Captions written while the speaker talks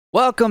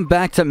Welcome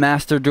back to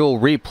Master Duel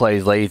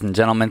Replays, ladies and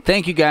gentlemen.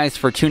 Thank you guys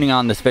for tuning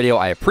on this video.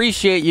 I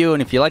appreciate you,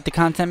 and if you like the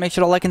content, make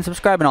sure to like and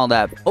subscribe and all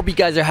that. Hope you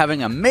guys are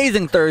having an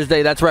amazing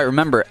Thursday. That's right,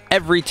 remember,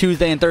 every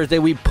Tuesday and Thursday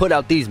we put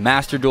out these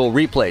Master Duel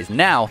Replays.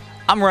 Now,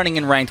 I'm running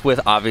in ranked with,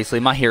 obviously,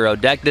 my hero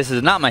deck. This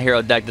is not my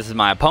hero deck, this is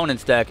my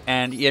opponent's deck,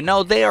 and you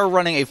know, they are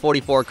running a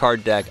 44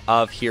 card deck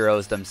of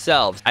heroes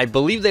themselves. I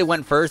believe they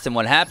went first, and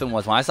what happened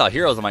was when I saw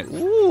heroes, I'm like,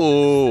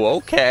 ooh,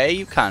 okay,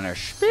 you kind of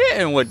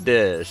spitting with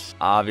this.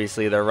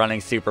 Obviously, they're running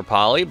Super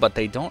Poly, but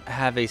they don't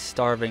have a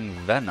Starving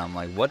Venom.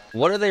 Like,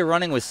 what are they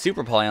running with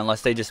Super Poly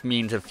unless they just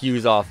mean to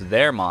fuse off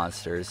their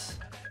monsters?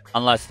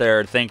 Unless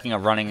they're thinking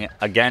of running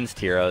against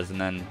heroes,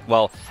 and then,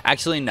 well,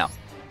 actually, no.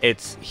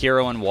 It's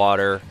Hero and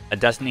Water, a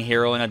Destiny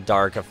Hero and a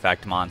Dark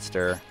Effect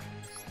monster.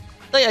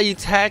 So yeah, you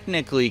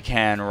technically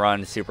can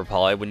run Super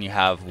Poly when you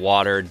have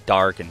Water,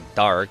 Dark, and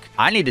Dark.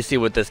 I need to see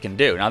what this can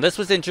do. Now, this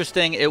was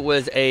interesting. It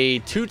was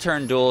a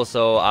 2-turn duel,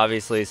 so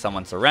obviously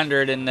someone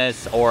surrendered in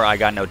this, or I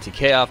got no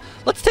TK off.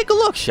 Let's take a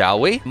look, shall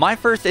we? My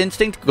first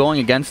instinct going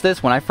against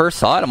this, when I first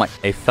saw it, I'm like,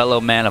 a fellow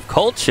man of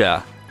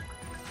culture.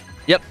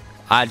 Yep.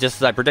 Just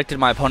as I predicted,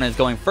 my opponent is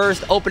going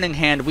first. Opening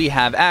hand, we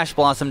have Ash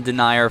Blossom,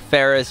 Denier,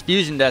 Ferris,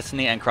 Fusion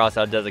Destiny, and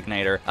Crossout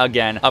Designator.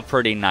 Again, a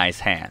pretty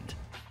nice hand.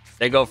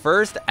 They go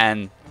first,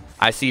 and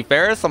I see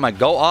Ferris. I'm like,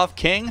 go off,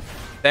 King.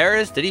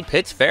 Ferris, did he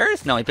pitch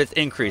Ferris? No, he pitched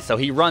Increase. So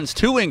he runs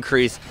to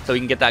Increase so he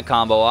can get that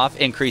combo off.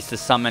 Increase to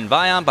summon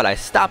Vion, but I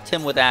stopped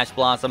him with Ash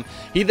Blossom.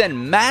 He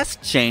then mass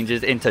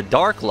changes into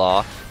Dark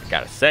Law.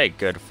 Gotta say,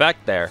 good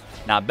effect there.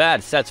 Not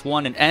bad. Sets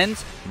one and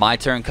ends. My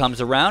turn comes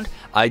around.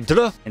 I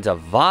draw into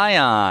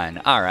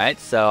Vion. Alright,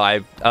 so I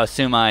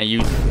assume I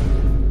use...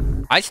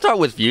 I start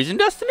with Fusion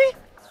Destiny?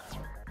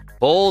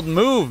 Bold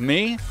move,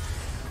 me.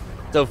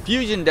 So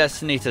Fusion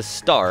Destiny to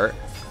start.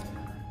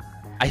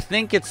 I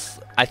think it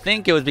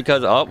was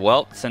because, oh,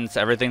 well, since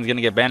everything's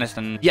gonna get banished,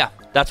 and yeah,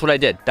 that's what I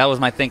did. That was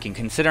my thinking.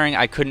 Considering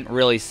I couldn't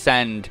really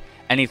send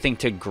anything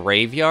to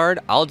Graveyard,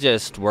 I'll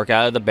just work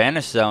out of the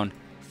banish zone.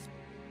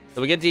 So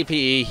we get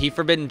DPE, he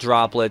Forbidden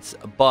Droplets,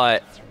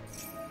 but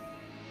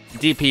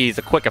DPE is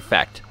a quick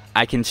effect.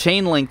 I can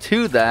chain link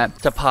to that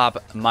to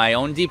pop my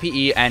own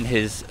DPE and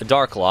his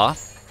Dark Law.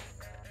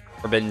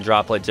 Forbidden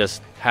Droplet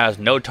just has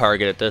no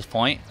target at this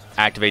point.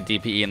 Activate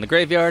DPE in the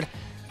graveyard.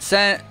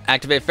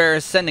 Activate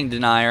Ferris, sending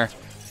Denier,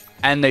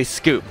 and they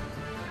scoop.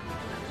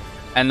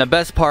 And the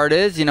best part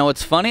is, you know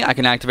what's funny? I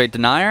can activate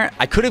Denier.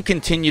 I could have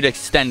continued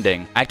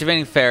extending.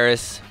 Activating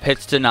Ferris,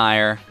 pitch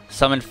Denier,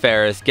 summon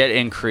Ferris, get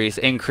Increase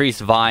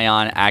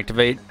Vion,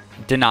 activate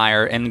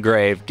Denier in the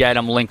grave, get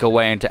him, link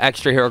away into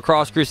Xtra HERO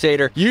Cross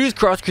Crusader, use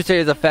Cross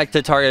Crusader's effect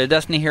to target a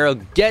Destiny hero,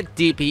 get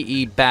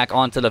DPE back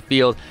onto the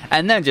field,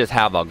 and then just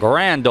have a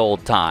grand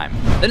old time.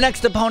 The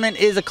next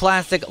opponent is a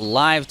classic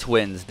Live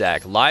Twins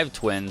deck. Live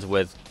Twins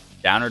with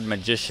Downward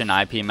Magician,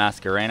 IP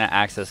Masquerena,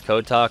 Access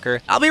Code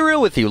Talker. I'll be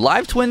real with you,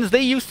 Live Twins,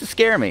 they used to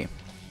scare me.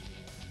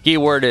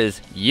 Keyword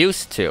is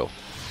used to.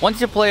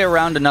 Once you play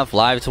around enough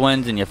Live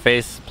Twins and you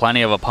face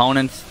plenty of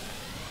opponents,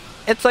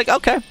 it's like,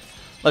 okay,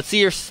 let's see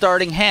your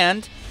starting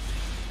hand,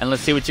 and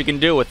let's see what you can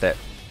do with it.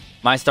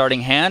 My starting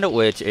hand,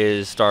 which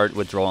is start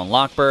with Droll and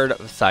Lockbird,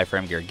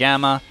 Psyframe Gear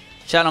Gamma,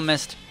 Shadow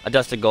Mist,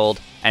 Adusted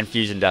Gold, and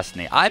Fusion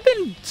Destiny. I've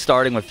been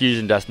starting with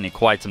Fusion Destiny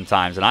quite some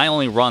times, and I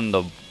only run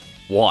the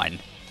one.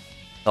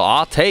 So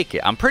I'll take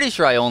it. I'm pretty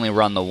sure I only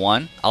run the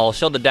one. I'll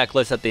show the deck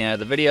list at the end of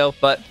the video,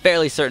 but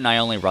fairly certain I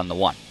only run the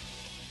one.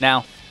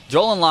 Now,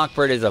 Droll and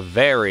Lockbird is a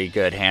very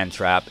good hand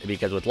trap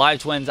because with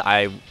Live Twins,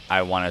 I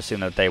want to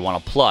assume that they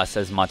want to plus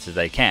as much as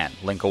they can.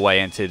 Link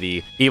away into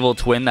the Evil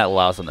Twin that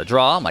allows them to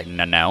draw. I'm like,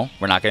 no,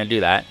 we're not going to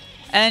do that.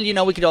 And, you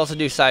know, we could also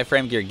do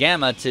Psyframe Gear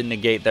Gamma to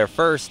negate their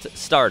first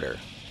starter,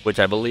 which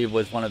I believe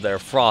was one of their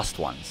Frost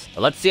ones.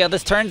 But let's see how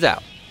this turns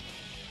out.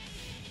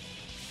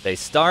 They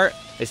start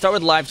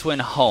with Live Twin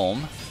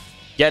home,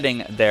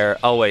 getting their...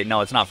 Oh, wait,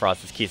 no, it's not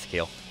Frost, it's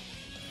Kisakeel.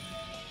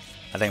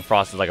 I think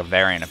Frost is like a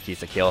variant of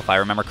Kisakeel, if I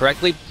remember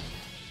correctly.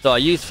 So I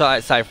use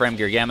Psyframe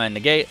Gear Gamma and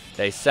negate.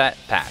 They set,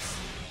 pass.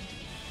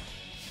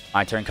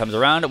 My turn comes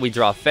around. We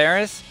draw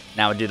Ferris.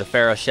 Now we do the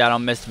Pharaoh Shadow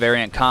Mist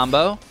variant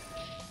combo.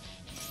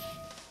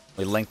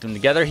 We link them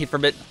together.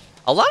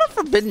 A lot of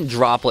Forbidden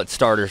Droplet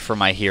starters for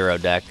my hero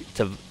deck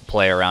to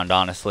play around,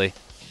 honestly.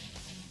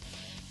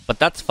 But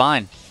that's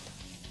fine.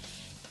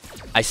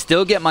 I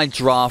still get my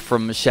draw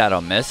from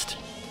Shadow Mist.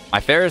 My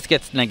Ferris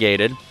gets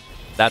negated.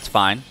 That's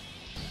fine.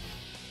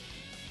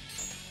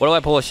 What do I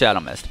pull with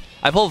Shadow Mist?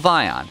 I pull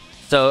Vion.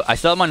 So I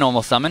still have my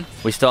normal summon.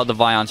 We still have the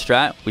Vion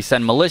strat. We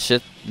send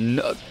Malicious.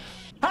 No.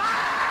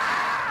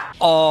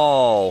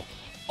 Oh,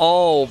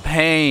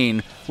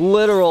 pain.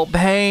 Literal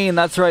pain.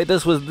 That's right.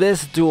 This was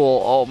this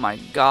duel. Oh my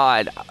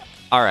god.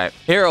 Alright,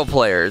 hero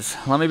players,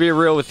 let me be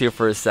real with you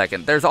for a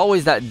second. There's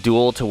always that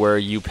duel to where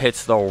you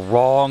pitch the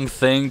wrong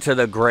thing to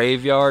the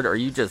graveyard or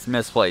you just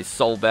misplay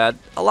so bad.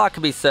 A lot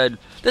can be said.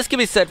 This can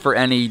be said for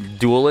any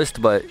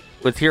duelist, but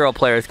with hero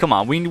players, come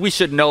on, we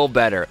should know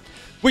better.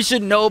 We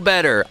should know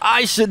better.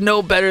 I should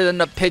know better than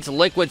to pitch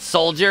Liquid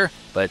Soldier,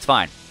 but it's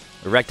fine.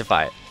 We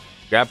rectify it.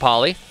 Grab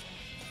Poly.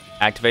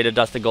 Activate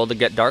Adusted Gold to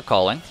get Dark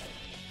Calling.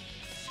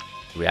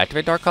 Do we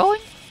activate Dark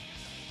Calling?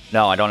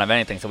 No, I don't have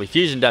anything. So we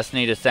Fusion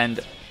Destiny to send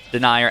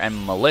Denier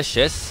and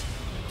Malicious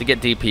to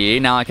get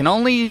DPE. Now I can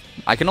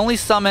only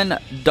summon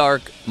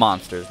dark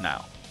monsters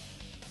now.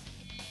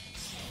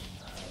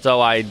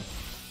 So I...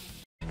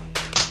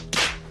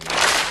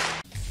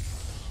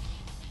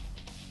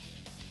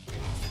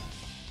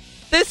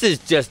 This is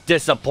just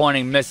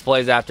disappointing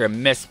misplays after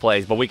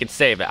misplays, but we can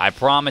save it. I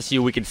promise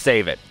you we can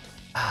save it.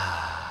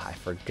 I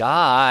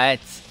forgot.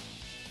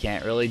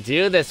 Can't really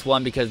do this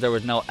one because there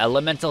was no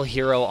elemental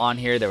hero on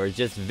here. There was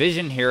just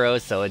vision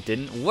heroes, so it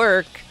didn't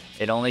work.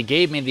 It only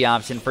gave me the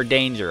option for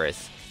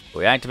dangerous.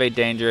 We activate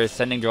dangerous,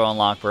 sending Joel and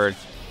Lockbird.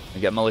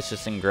 We get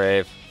malicious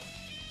engrave.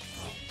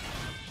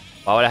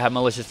 Why would I have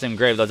malicious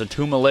engrave? Those are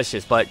too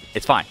malicious, but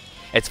it's fine.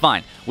 It's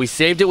fine. We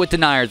saved it with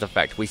Denier's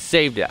effect. We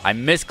saved it. I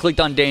misclicked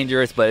on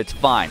dangerous, but it's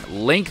fine.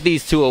 Link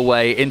these two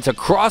away into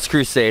Cross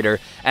Crusader,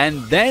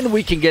 and then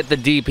we can get the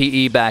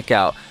DPE back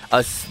out.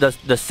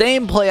 The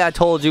same play I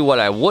told you what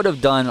I would have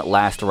done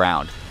last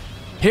round.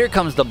 Here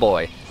comes the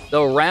boy.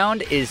 The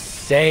round is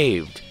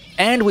saved,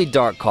 and we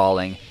Dark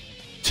Calling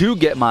to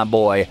get my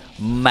boy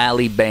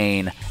Mally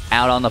Bane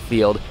out on the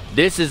field.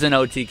 This is an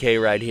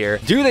OTK right here.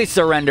 Do they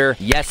surrender?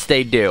 Yes,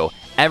 they do.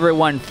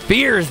 Everyone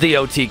fears the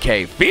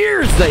OTK,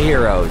 fears the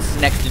heroes.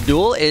 Next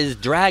duel is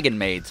Dragon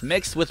Maids,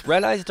 mixed with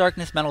Red Eyes,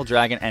 Darkness, Metal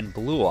Dragon, and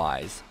Blue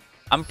Eyes.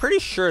 I'm pretty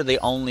sure they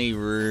only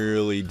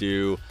really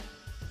do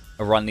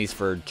run these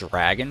for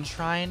Dragon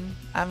Shrine,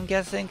 I'm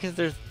guessing, because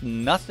there's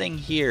nothing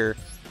here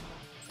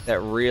that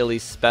really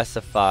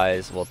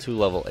specifies. Well, 2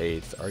 level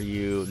 8s. Are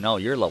you? No,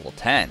 you're level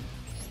 10.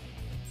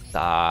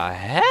 The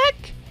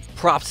heck?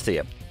 Props to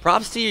you.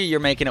 Props to you,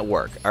 you're making it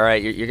work. All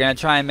right, you're going to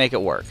try and make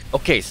it work.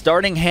 Okay,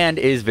 starting hand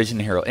is Vision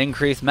Hero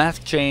Increase,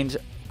 Mask Change,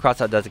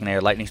 Crossout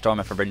Designator, Lightning Storm,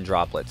 and Forbidden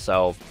Droplet.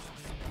 So,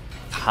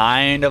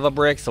 kind of a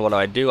brick. So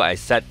what do? I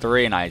set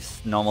 3 and I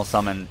normal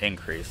summon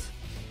Increase.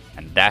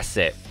 And that's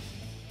it.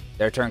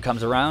 Their turn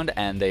comes around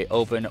and they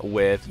open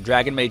with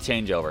Dragon Maid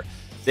Changeover.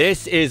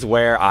 This is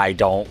where I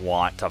don't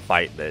want to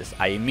fight this.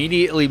 I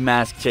immediately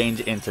Mask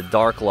Change into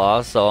Dark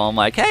Law. So I'm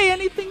like, hey,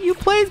 anything you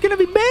play is going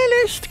to be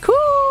banished.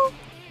 Cool.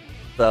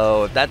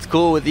 So if that's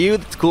cool with you,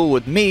 that's cool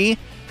with me.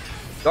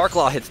 Dark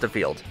Law hits the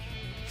field.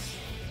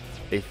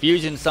 They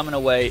fusion summon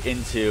away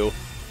into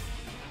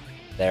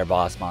their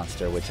boss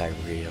monster, which I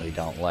really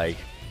don't like.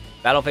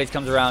 Battle Phase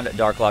comes around,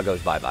 Dark Law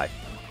goes bye-bye.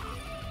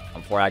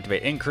 Before I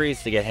activate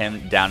Increase to get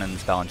him down in the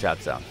Spell and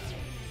Trap Zone.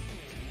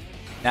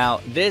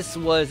 Now, this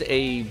was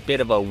a bit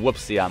of a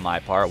whoopsie on my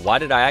part. Why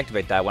did I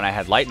activate that when I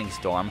had Lightning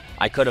Storm?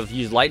 I could have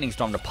used Lightning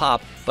Storm to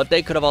pop, but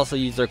they could have also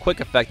used their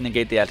quick effect,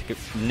 negate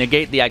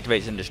the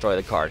activation, destroy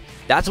the card.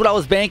 That's what I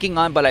was banking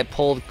on, but I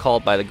pulled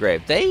Called by the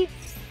Grave. They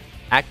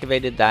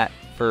activated that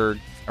for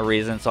a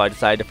reason, so I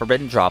decided to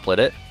Forbidden Droplet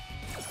it.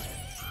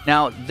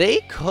 Now,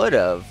 they could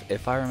have,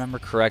 if I remember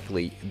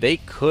correctly, they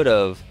could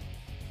have...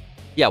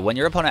 Yeah, when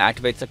your opponent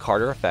activates a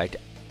card or effect,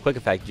 quick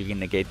effect, you can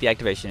negate the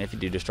activation if you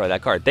do destroy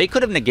that card. They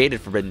could have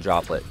negated Forbidden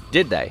Droplet.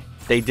 Did they?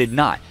 They did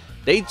not.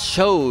 They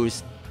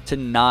chose to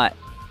not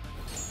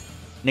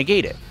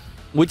negate it,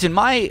 which in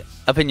my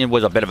opinion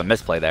was a bit of a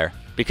misplay there,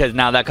 because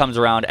now that comes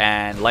around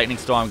and Lightning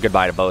Storm,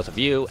 goodbye to both of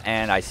you,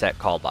 and I set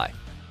Called by.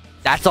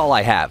 That's all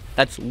I have.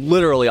 That's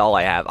literally all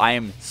I have. I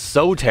am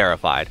so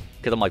terrified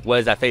because I'm like, what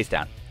is that face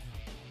down?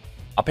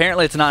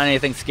 Apparently it's not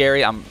anything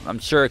scary. I'm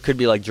sure it could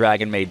be like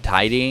Dragon Maid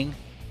tidying,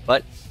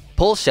 but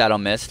pull Shadow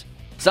Mist,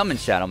 summon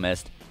Shadow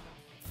Mist,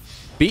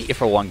 beat you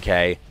for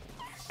 1k,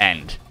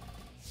 end.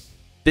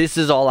 This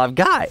is all I've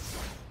got.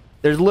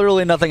 There's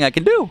literally nothing I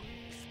can do.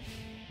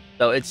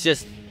 So it's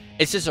just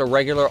a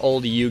regular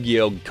old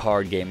Yu-Gi-Oh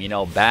card game, you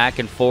know, back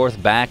and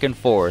forth, back and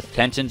forth.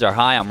 Tensions are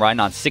high. I'm riding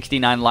on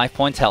 69 life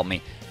points. Help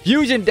me.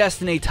 Fusion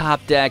Destiny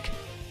top deck,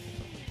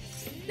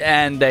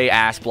 and they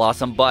Ash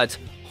Blossom, but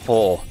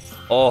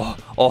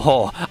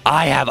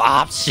I have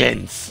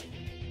options.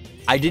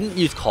 I didn't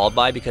use Called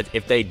by because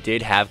if they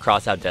did have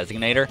Crossout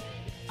Designator,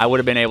 I would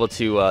have been able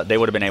to. They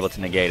would have been able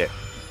to negate it.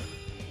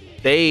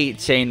 They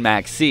chain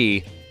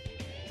Maxi.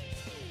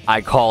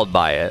 I Called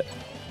by it.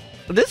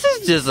 This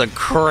is just a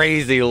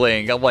crazy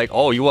link. I'm like,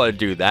 oh, you want to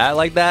do that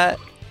like that?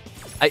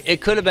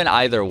 It could have been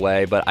either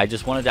way, but I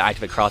just wanted to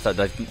activate Crossout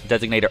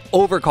Designator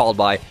over Called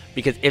by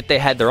because if they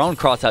had their own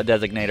Crossout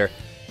Designator,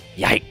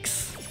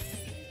 yikes.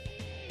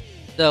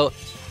 So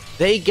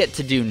they get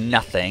to do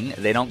nothing.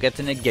 They don't get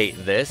to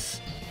negate this.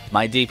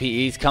 My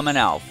DPE's coming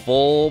out.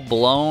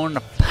 Full-blown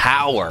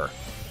power.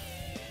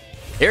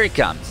 Here he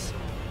comes.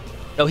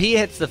 So he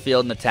hits the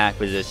field in attack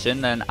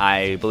position. Then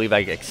I believe I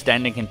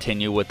extend and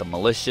continue with the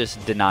Malicious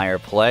Denier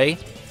play.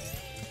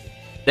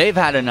 They've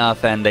had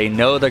enough, and they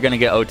know they're going to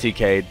get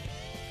OTK'd.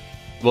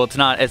 Well, it's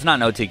not an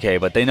OTK,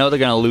 but they know they're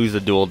going to lose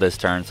the duel this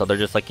turn. So they're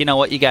just like, you know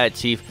what? You got it,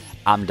 Chief.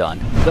 I'm done.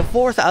 The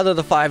fourth out of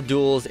the 5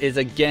 duels is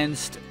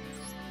against...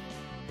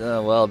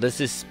 well, this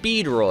is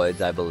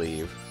Speedroids, I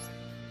believe.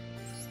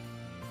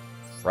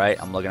 Right,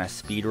 I'm looking at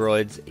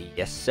Speedroids.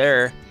 Yes,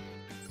 sir.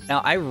 Now,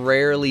 I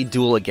rarely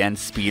duel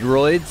against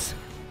Speedroids,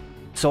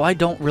 so I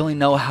don't really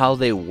know how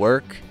they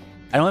work.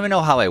 I don't even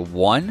know how I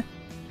won.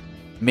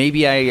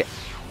 Maybe I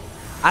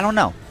I don't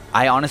know.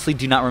 I honestly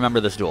do not remember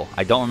this duel.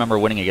 I don't remember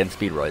winning against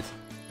Speedroids.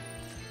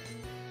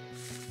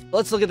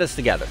 Let's look at this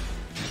together.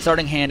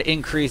 Starting hand,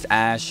 increase,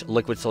 Ash,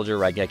 Liquid Soldier,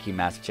 Raigeki,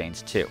 Mask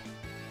Change 2.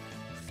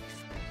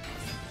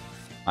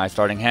 My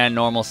starting hand,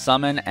 normal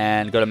summon,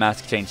 and go to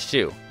Mask Change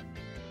 2.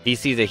 He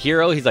sees a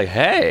hero, he's like,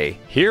 hey,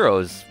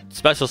 heroes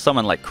special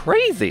summon like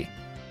crazy.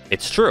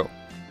 It's true,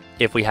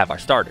 if we have our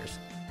starters.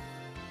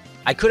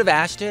 I could have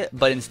ashed it,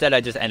 but instead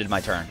I just ended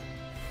my turn.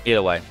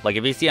 Either way, like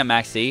if you see a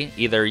Max C,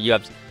 either you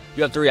have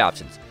 3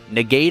 options.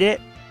 Negate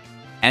it,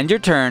 end your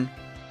turn,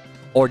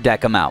 or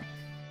deck them out.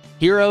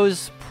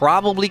 Heroes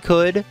probably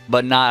could,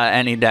 but not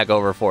any deck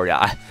over 40.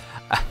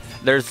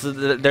 There's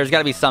got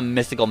to be some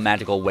mystical,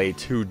 magical way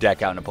to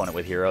deck out an opponent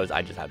with heroes.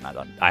 I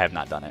have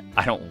not done it.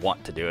 I don't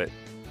want to do it.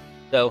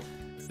 So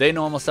they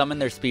normal summon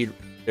their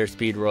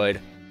Speedroid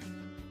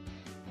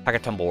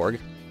Hekatomborg,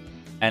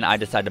 and I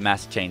decide to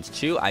Master Change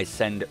 2. I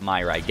send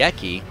my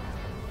Raigeki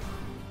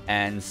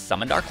and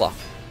summon Darklaw.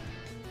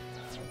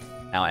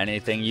 Now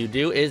anything you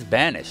do is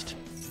banished.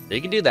 So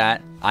you can do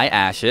that. I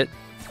ash it.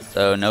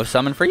 So no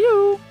summon for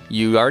you.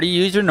 You already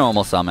used your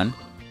normal summon,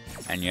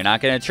 and you're not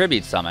going to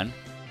tribute summon.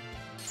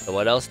 So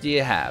what else do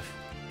you have?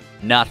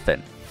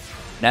 Nothing.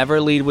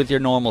 Never lead with your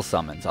normal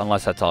summons,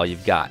 unless that's all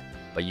you've got.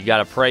 But you got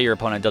to pray your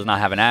opponent does not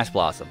have an Ash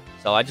Blossom.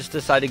 So I just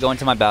decided to go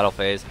into my battle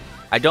phase.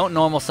 I don't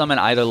normal summon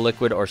either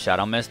Liquid or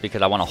Shadow Mist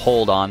because I want to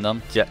hold on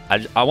them.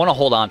 I want to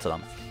hold on to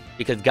them.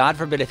 Because God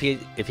forbid if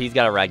he's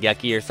got a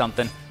Raigeki or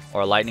something,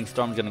 or a Lightning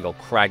Storm's going to go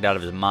cracked out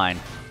of his mind.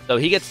 So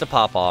he gets to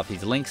pop off.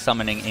 He's Link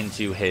summoning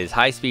into his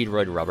High Speed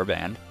Roid Rubber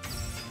Band.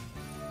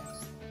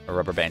 A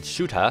Rubber Band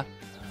Shooter.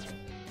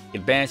 He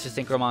can banish the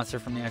Synchro Monster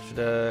from the extra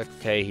deck.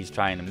 Okay, he's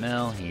trying to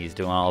mill. He's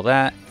doing all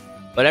that.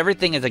 But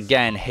everything is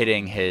again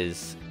hitting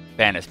his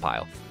banish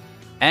pile.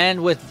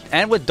 And with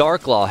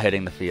Darklaw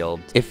hitting the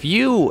field, if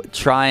you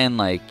try and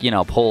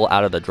pull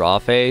out of the draw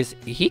phase,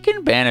 he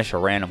can banish a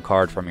random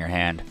card from your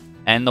hand.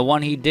 And the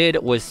one he did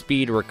was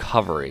Speed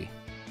Recovery.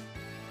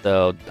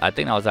 So I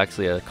think that was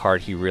actually a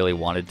card he really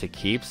wanted to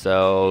keep,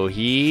 so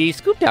he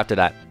scooped after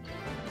that.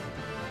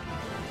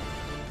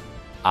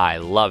 I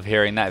love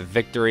hearing that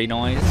victory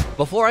noise.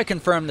 Before I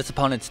confirm this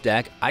opponent's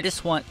deck, I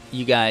just want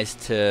you guys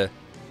to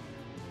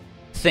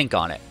think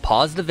on it.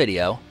 Pause the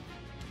video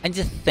and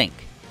just think.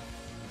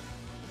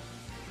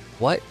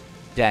 What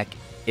deck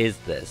is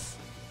this?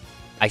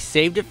 I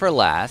saved it for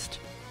last.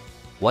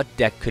 What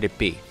deck could it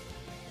be?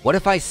 What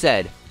if I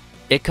said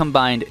it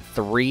combined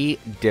 3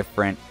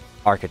 different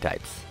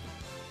archetypes?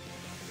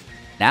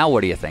 Now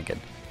what are you thinking?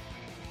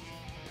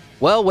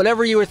 Well,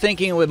 whatever you were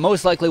thinking, it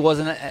most likely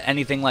wasn't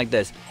anything like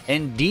this.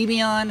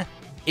 Endymion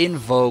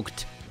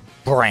invoked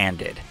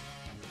Branded.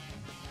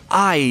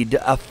 Eyed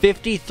a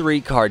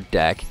 53 card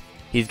deck.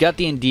 He's got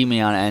the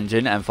Endymion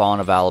engine and Fallen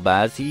of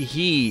Alabaz.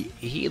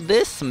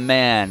 This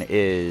man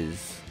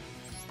is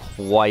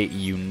quite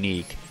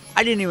unique.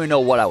 I didn't even know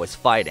what I was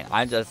fighting.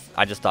 I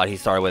just thought he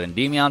started with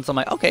Endymion, so I'm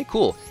like, okay,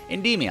 cool,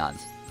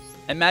 Endymions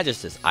and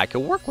Magistus. I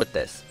could work with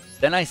this.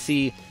 Then I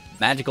see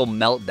Magical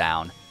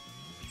Meltdown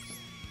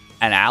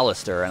and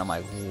Alistair, and I'm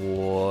like,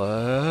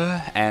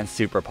 what? And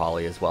Super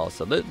Poly as well.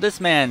 So this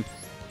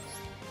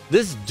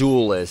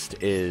duelist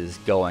is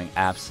going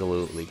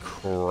absolutely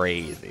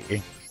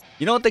crazy.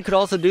 You know what they could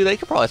also do? They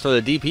could probably throw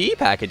the DPE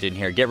package in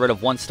here. Get rid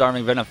of 1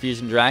 Starving Venom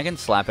Fusion Dragon,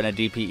 slap in a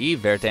DPE,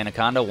 Verte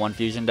Anaconda, 1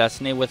 Fusion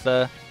Destiny with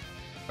a...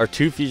 or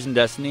 2 Fusion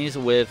Destinies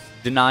with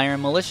Denier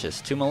and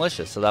Malicious. 2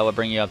 Malicious. So that would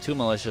bring you up 2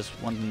 Malicious,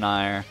 1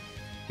 Denier,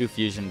 2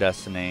 Fusion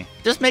Destiny.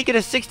 Just make it a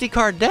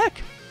 60-card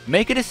deck.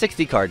 Make it a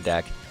 60-card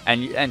deck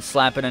and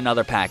slap in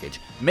another package.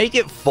 Make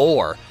it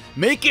 4.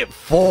 Make it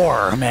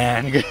 4,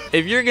 man.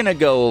 If you're gonna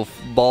go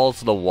balls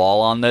to the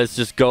wall on this,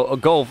 just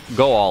go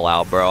all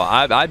out, bro.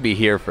 I'd be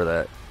here for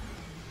that.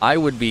 I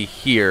would be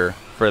here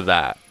for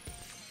that.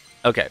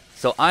 Okay,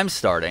 so I'm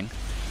starting.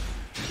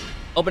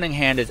 Opening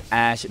hand is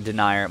Ash,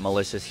 Denier,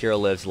 Malicious, Hero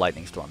Lives,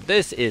 Lightning Storm.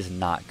 This is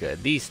not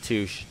good. These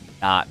two should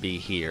not be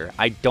here.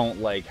 I don't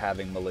like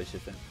having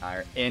Malicious and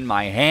Denier in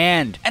my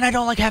hand. And I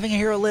don't like having a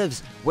Hero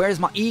Lives. Where's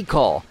my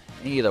E-Call?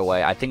 Either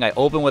way, I think I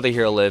open with a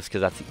Hero Lives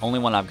because that's the only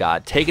one I've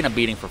got. Taking a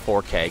beating for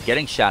 4K,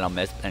 getting Shadow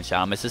Mist, and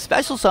Shadow Mist is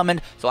special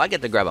summoned, so I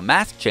get to grab a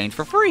Mask Change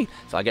for free.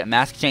 So I get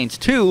Mask Change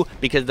 2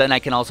 because then I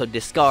can also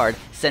discard,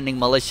 sending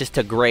Malicious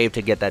to grave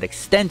to get that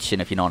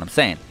extension, if you know what I'm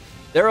saying.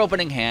 Their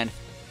opening hand,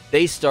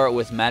 they start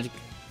with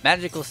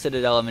Magical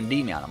Citadel of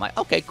Endymion. I'm like,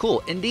 okay,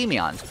 cool,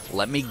 Endymions.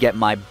 Let me get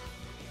my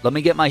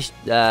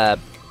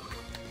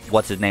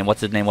what's his name?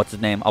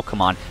 Oh,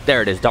 come on.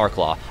 There it is,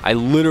 Darklaw.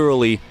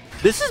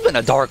 This has been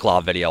a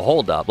Darklaw video.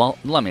 Hold up. Well,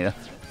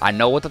 I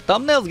know what the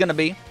thumbnail's gonna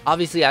be.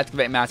 Obviously,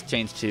 activate Mask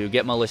Change 2,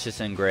 get Malicious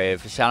in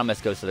grave, Shadow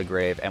Mist goes to the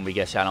grave, and we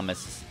get Shadow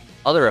Mist's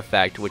other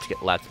effect, which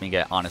lets me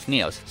get Honest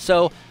Neos.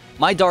 So,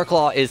 my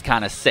Darklaw is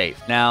kind of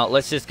safe. Now,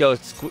 let's just go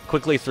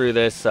quickly through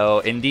this.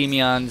 So,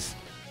 Endymions,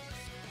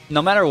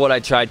 no matter what I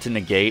tried to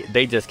negate,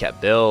 they just kept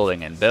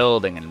building and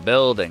building and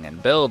building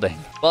and building.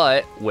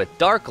 But, with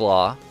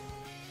Darklaw,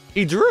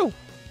 he drew.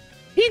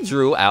 He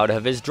drew out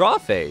of his draw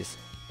phase.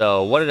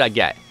 So, what did I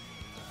get?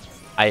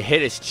 I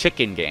hit his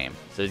chicken game.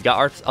 So he's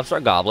got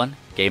Upstart Goblin.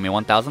 Gave me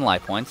 1,000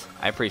 life points.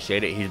 I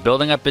appreciate it. He's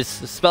building up his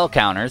spell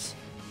counters.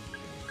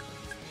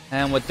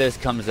 And with this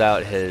comes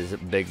out his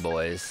big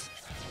boys.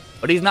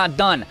 But he's not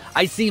done.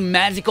 I see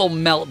Magical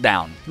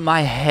Meltdown.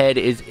 My head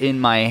is in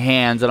my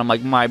hands, and I'm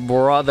like, my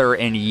brother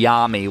and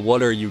Yami,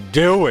 what are you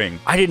doing?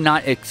 I did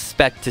not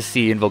expect to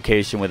see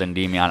Invocation with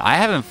Endymion. I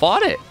haven't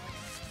fought it.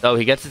 So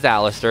he gets his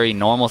Alistair. He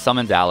normal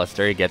summons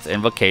Alistair. He gets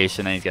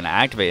Invocation, and he's going to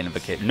activate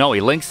Invocation. No,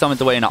 he links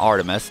summons away into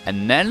Artemis.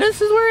 And then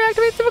this is where he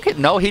activates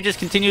Invocation. No, he just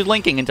continues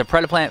linking into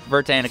Predaplant,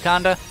 Verte,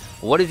 Anaconda.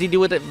 What does he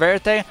do with it,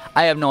 Verte?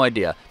 I have no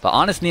idea. But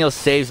Honest Neo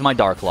saves my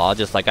Dark Law,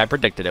 just like I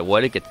predicted it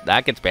would.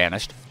 That gets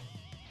banished.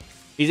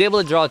 He's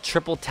able to draw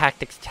Triple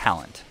Tactics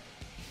Talent.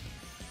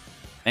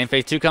 And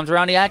phase 2 comes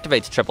around, he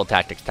activates Triple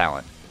Tactics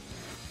Talent.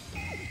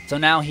 So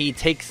now he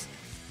takes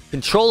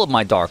control of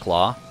my Dark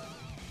Law,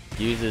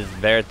 uses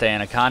Verte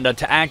Anaconda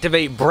to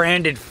activate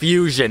Branded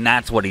Fusion.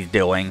 That's what he's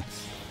doing.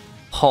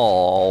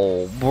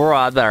 Oh,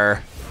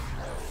 brother.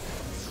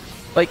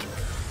 Like,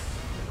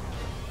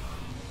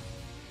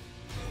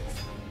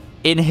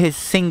 in his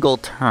single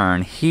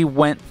turn, he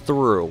went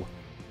through.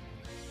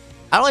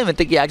 I don't even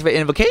think he activated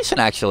Invocation,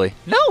 actually.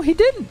 No, he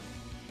didn't.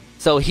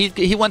 So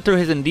he went through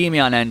his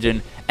Endymion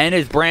engine and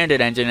his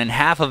Branded engine and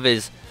half of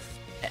his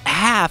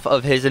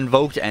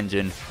Invoked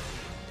engine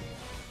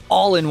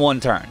all in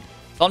one turn.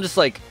 So I'm just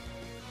like,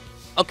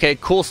 okay,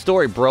 cool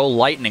story, bro.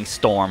 Lightning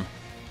Storm.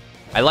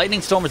 I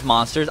Lightning Storm his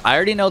monsters. I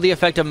already know the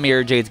effect of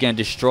Mirror Jade's gonna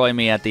destroy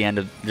me at the end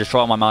of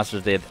destroy all my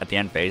monsters at the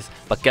end phase.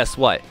 But guess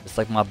what? It's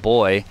like my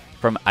boy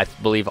from, I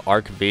believe,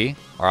 Arc V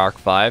or Arc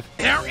 5.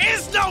 There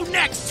is no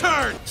next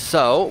turn!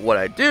 So, what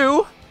I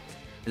do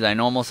is I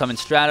normal summon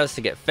Stratos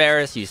to get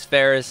Ferris, use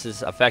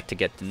Ferris's effect to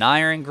get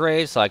Denier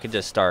engraved, so I could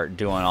just start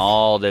doing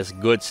all this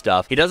good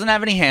stuff. He doesn't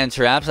have any hand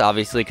traps,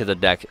 obviously, because the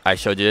deck, I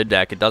showed you the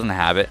deck, it doesn't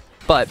have it,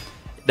 but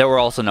there were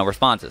also no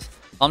responses.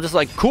 I'm just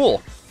like,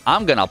 cool,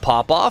 I'm gonna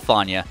pop off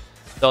on you.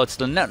 So it's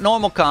the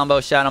normal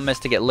combo, Shadow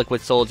Mist to get Liquid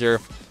Soldier,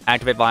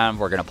 activate Vion,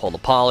 we're gonna pull the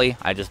Poly.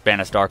 I just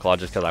banished Dark Law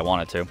just because I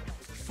wanted to.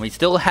 We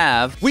still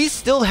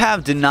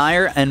have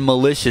Denier and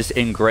Malicious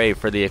engraved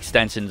for the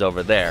extensions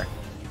over there.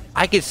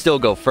 I could still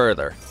go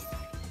further.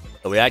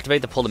 So we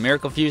activate to pull the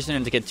Miracle Fusion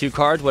and to get 2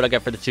 cards. What do I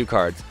get for the 2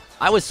 cards?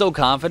 I was so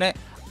confident.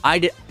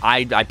 I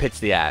pitched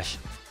the Ash.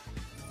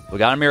 We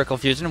got a Miracle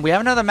Fusion. We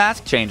have another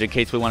Mask Change in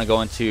case we want to go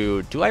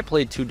into... Do I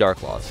play 2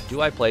 Dark Laws? Do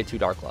I play 2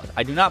 Dark Laws?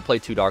 I do not play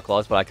 2 Dark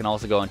Laws, but I can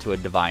also go into a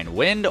Divine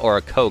Wind or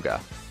a Koga.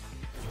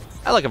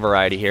 I like a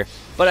variety here.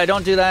 But I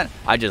don't do that.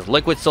 I just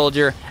Liquid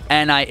Soldier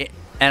and I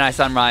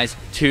Sunrise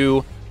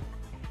to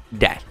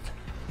death.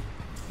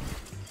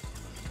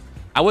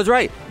 I was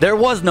right. There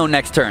was no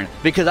next turn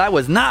because I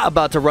was not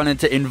about to run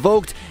into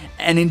Invoked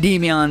and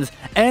Endymions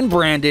and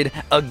Branded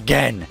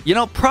again. You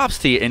know, props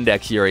to you,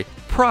 Index Yuri.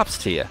 Props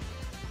to you.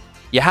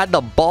 You had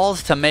the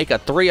balls to make a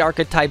 3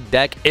 archetype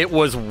deck. It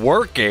was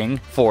working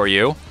for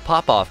you.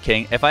 Pop off,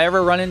 King. If I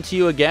ever run into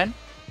you again,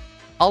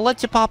 I'll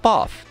let you pop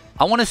off.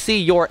 I want to see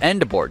your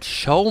end board.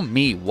 Show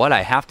me what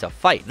I have to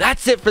fight.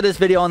 That's it for this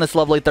video on this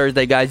lovely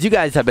Thursday, guys. You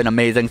guys have been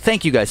amazing.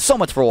 Thank you guys so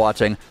much for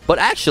watching. But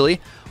actually,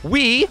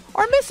 we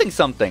are missing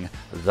something.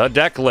 The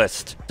deck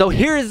list. So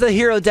here's the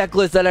hero deck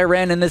list that I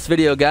ran in this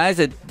video, guys.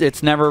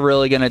 It's never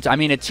really going to... I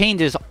mean, it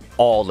changes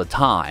all the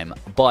time.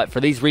 But for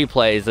these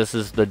replays, this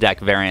is the deck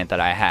variant that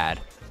I had.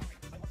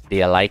 Do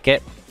you like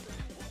it?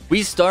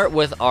 We start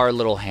with our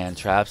little hand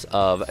traps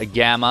of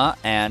Gamma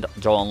and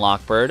Joel and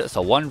Lockbird.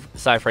 So 1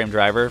 Psy-Frame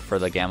Driver for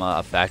the Gamma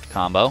effect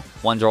combo.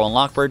 1 Joel and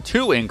Lockbird,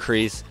 2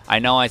 increase. I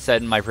know I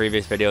said in my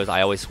previous videos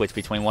I always switch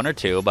between 1 or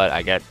 2, but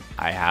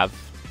I have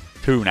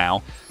 2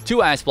 now.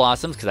 2 Ice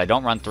Blossoms, because I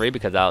don't run 3,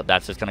 because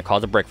that's just going to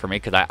cause a brick for me.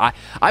 Because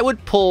I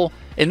would pull,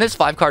 in this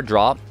 5-card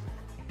drop,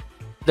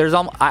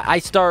 I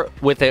start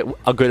with it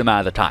a good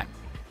amount of the time.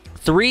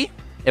 3,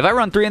 if I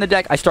run 3 in the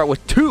deck, I start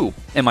with 2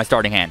 in my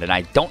starting hand, and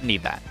I don't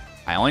need that.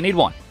 I only need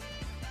 1.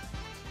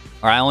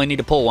 Or I only need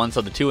to pull 1,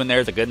 so the 2 in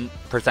there is a good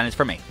percentage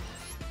for me.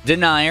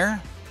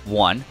 Denier,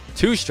 1.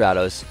 2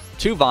 Stratos,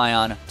 2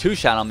 Vion, 2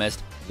 Shadow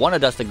Mist, 1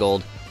 Adusted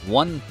Gold,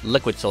 1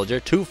 Liquid Soldier,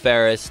 2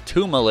 Ferris,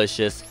 2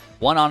 Malicious,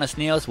 1 Honest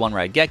Neos, 1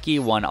 Raigeki,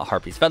 1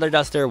 Harpy's Feather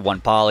Duster, 1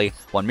 Poly,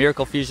 1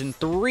 Miracle Fusion,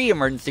 3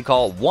 Emergency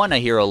Call, 1 A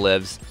Hero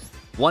Lives,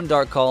 1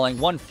 Dark Calling,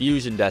 1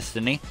 Fusion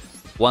Destiny,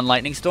 1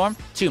 Lightning Storm,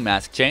 2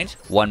 Mask Change,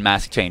 1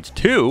 Mask Change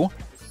 2,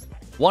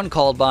 1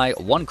 Called By,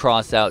 1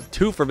 Crossout,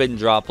 2 Forbidden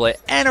Droplet,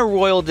 and a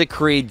Royal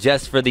Decree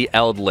just for the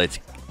Eldritch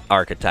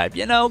archetype.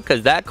 You know,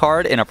 because that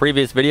card in a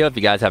previous video, if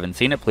you guys haven't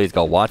seen it, please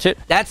go watch it.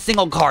 That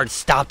single card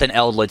stopped an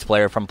Eldritch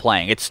player from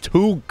playing. It's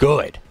too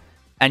good.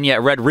 And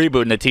yet Red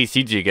Reboot and the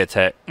TCG gets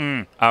hit.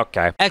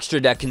 Okay. Extra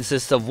deck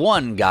consists of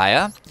 1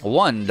 Gaia,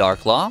 1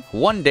 Dark Law,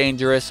 1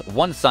 Dangerous,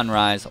 1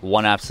 Sunrise,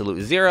 1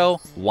 Absolute Zero,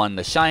 1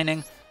 The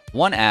Shining,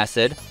 1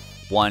 Acid,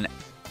 1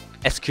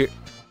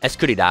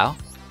 Escuridao,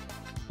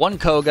 1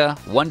 Koga,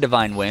 1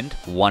 Divine Wind,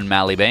 1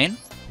 Malibane,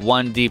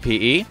 1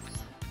 DPE,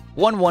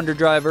 1 Wonder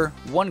Driver,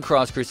 1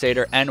 Cross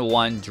Crusader, and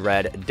 1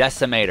 Dread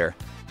Decimator.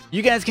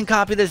 You guys can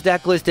copy this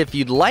deck list if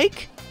you'd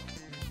like,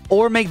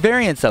 or make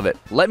variants of it.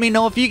 Let me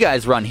know if you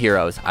guys run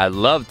heroes. I'd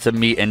love to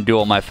meet and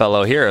duel my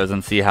fellow heroes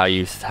and see how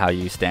you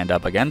stand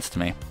up against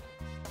me.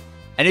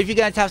 And if you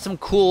guys have some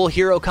cool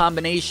hero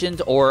combinations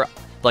or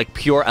like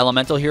pure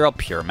elemental hero,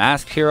 pure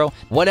masked hero,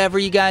 whatever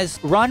you guys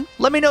run,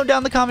 let me know down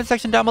in the comment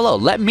section down below.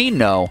 Let me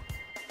know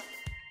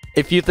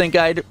if you think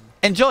I'd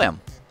enjoy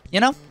them. You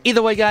know?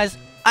 Either way, guys,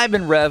 I've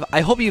been Rev.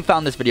 I hope you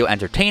found this video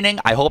entertaining.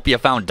 I hope you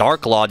found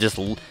Darklaw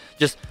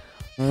just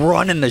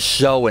running the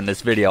show in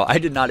this video. I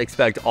did not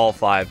expect all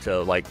 5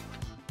 to, like...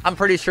 I'm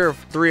pretty sure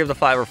 3 of the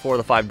 5 or 4 of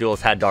the 5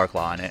 duels had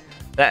Darklaw in it.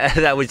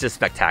 That was just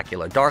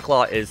spectacular.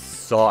 Darklaw is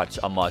such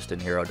a must in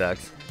hero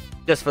decks.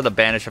 Just for the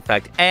banish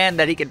effect and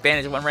that he can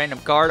banish one random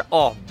card.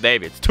 Oh,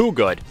 baby, it's too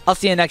good. I'll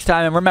see you next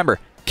time, and remember,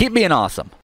 keep being awesome.